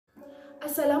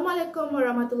Assalamualaikum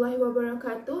warahmatullahi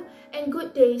wabarakatuh and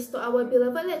good days to our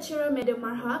beloved lecturer Madam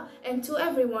Marha and to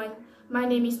everyone. My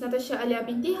name is Natasha Alia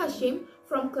binti Hashim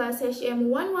from class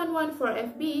HM111 for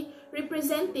FB,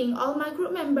 representing all my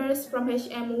group members from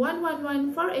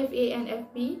HM111 for FA and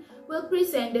FB, will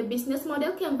present the business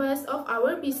model canvas of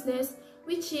our business,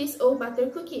 which is O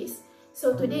Butter Cookies.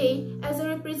 So today, as a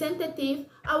representative,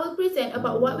 I will present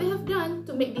about what we have done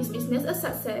to make this business a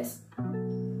success.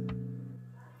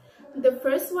 The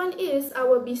first one is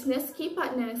our business key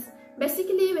partners.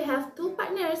 Basically, we have two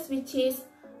partners, which is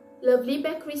Lovely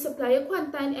Bakery Supplier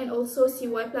Kuantan and also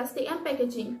CY Plastic and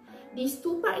Packaging. These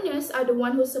two partners are the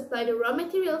one who supply the raw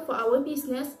material for our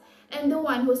business and the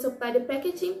one who supply the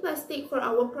packaging plastic for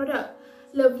our product.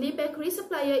 Lovely Bakery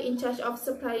Supplier in charge of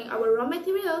supplying our raw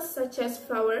materials such as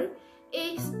flour,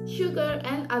 eggs, sugar,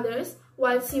 and others,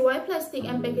 while CY Plastic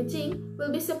and Packaging will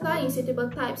be supplying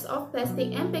suitable types of plastic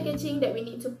and packaging that we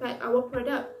need to pack our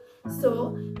product.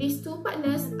 So, these two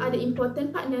partners are the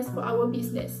important partners for our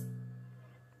business.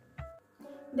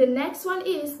 The next one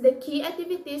is the key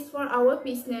activities for our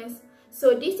business.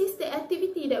 So, this is the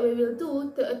activity that we will do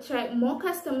to attract more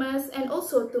customers and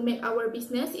also to make our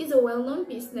business is a well-known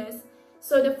business.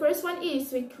 So, the first one is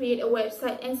we create a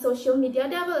website and social media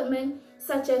development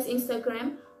such as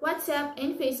Instagram, WhatsApp,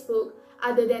 and Facebook.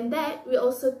 Other than that, we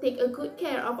also take a good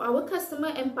care of our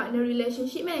customer and partner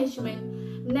relationship management.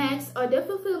 Next, order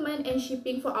fulfillment and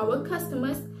shipping for our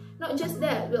customers. Not just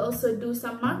that, we also do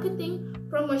some marketing,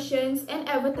 promotions, and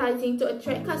advertising to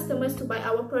attract customers to buy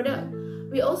our product.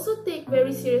 We also take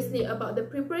very seriously about the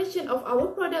preparation of our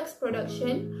products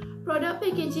production, product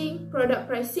packaging, product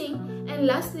pricing, and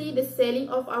lastly, the selling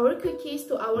of our cookies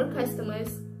to our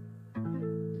customers.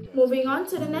 Moving on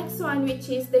to the next one, which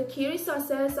is the key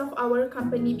resources of our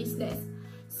company business.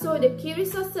 So the key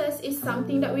resources is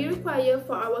something that we require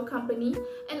for our company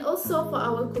and also for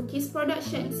our cookies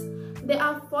productions. There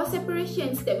are 4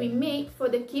 separations that we make for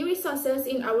the key resources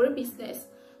in our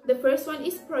business. The first one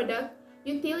is product,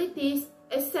 utilities,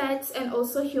 assets, and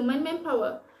also human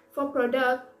manpower. For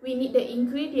product, we need the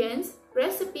ingredients,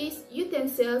 recipes,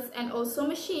 utensils, and also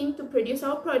machine to produce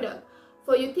our product.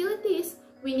 For utilities,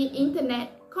 we need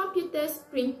internet, computers,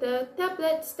 printer,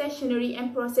 tablet, stationery,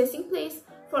 and processing place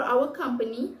for our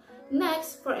company.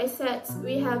 Next, for assets,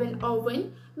 we have an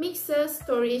oven, mixer,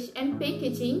 storage, and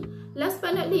packaging. Last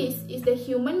but not least is the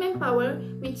human manpower,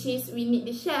 which is we need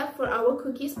the chef for our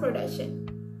cookies production.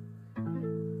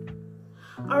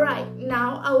 Alright,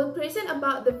 now I will present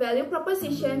about the value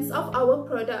propositions of our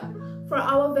product. For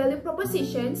our value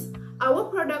propositions, our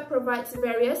product provides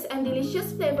various and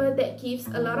delicious flavor that gives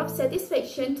a lot of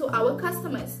satisfaction to our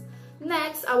customers.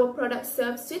 Next, our product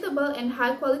serves suitable and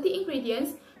high quality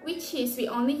ingredients, which is we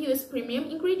only use premium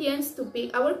ingredients to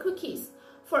bake our cookies.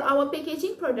 For our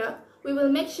packaging product, we will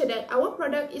make sure that our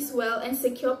product is well and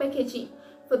secure packaging.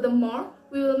 Furthermore,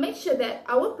 we will make sure that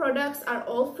our products are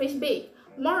all fresh baked.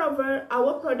 Moreover,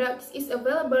 our products is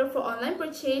available for online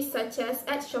purchase such as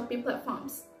at Shopee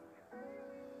platforms.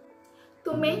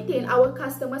 To maintain our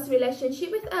customers' relationship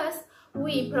with us,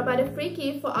 we provide a free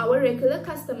gift for our regular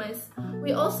customers.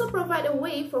 We also provide a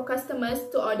way for customers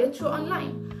to order through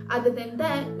online. Other than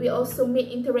that, we also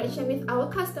make interaction with our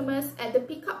customers at the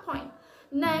pickup point.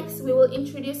 Next, we will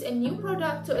introduce a new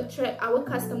product to attract our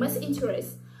customers'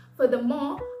 interest.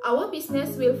 Furthermore, our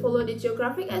business will follow the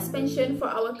geographic expansion for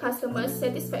our customers'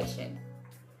 satisfaction.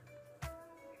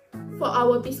 For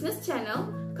our business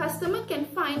channel, customers can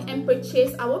find and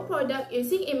purchase our product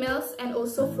using emails and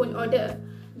also phone order.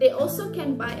 They also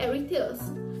can buy at retails.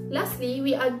 Lastly,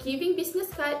 we are giving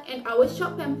business card and our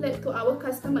shop pamphlet to our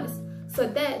customers so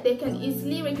that they can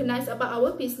easily recognize about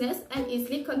our business and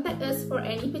easily contact us for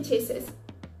any purchases.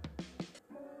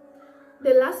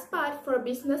 The last part for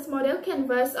business model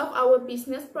canvas of our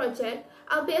business project,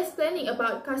 I'll be explaining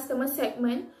about customer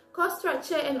segment, cost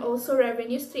structure, and also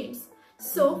revenue streams.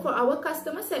 So for our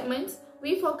customer segments,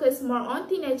 we focus more on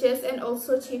teenagers and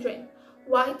also children.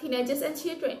 Why teenagers and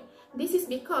children? This is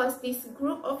because this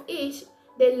group of age,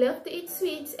 they love to eat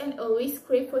sweets and always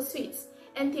crave for sweets.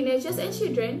 And teenagers and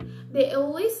children, they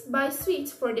always buy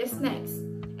sweets for their snacks.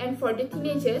 And for the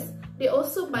teenagers, they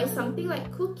also buy something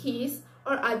like cookies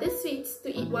or other sweets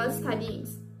to eat while studying.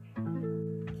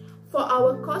 For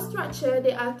our cost structure,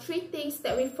 there are 3 things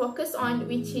that we focus on,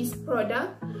 which is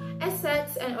product,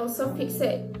 assets, and also fixed.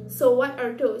 So what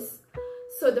are those?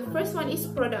 So the first one is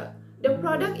product. The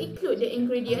product includes the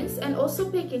ingredients and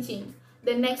also packaging.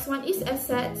 The next one is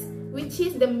assets, which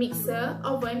is the mixer,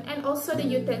 oven, and also the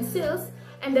utensils.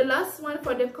 And the last one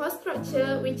for the cost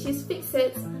structure, which is fixed,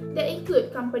 that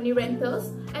include company rentals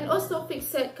and also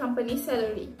fixed company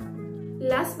salary.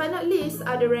 Last but not least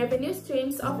are the revenue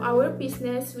streams of our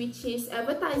business, which is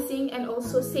advertising and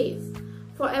also sales.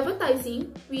 For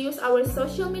advertising, we use our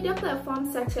social media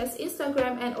platforms such as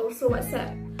Instagram and also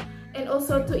WhatsApp. And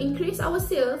also to increase our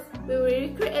sales, we will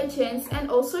recruit agents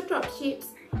and also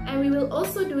dropships, and we will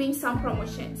also doing some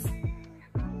promotions.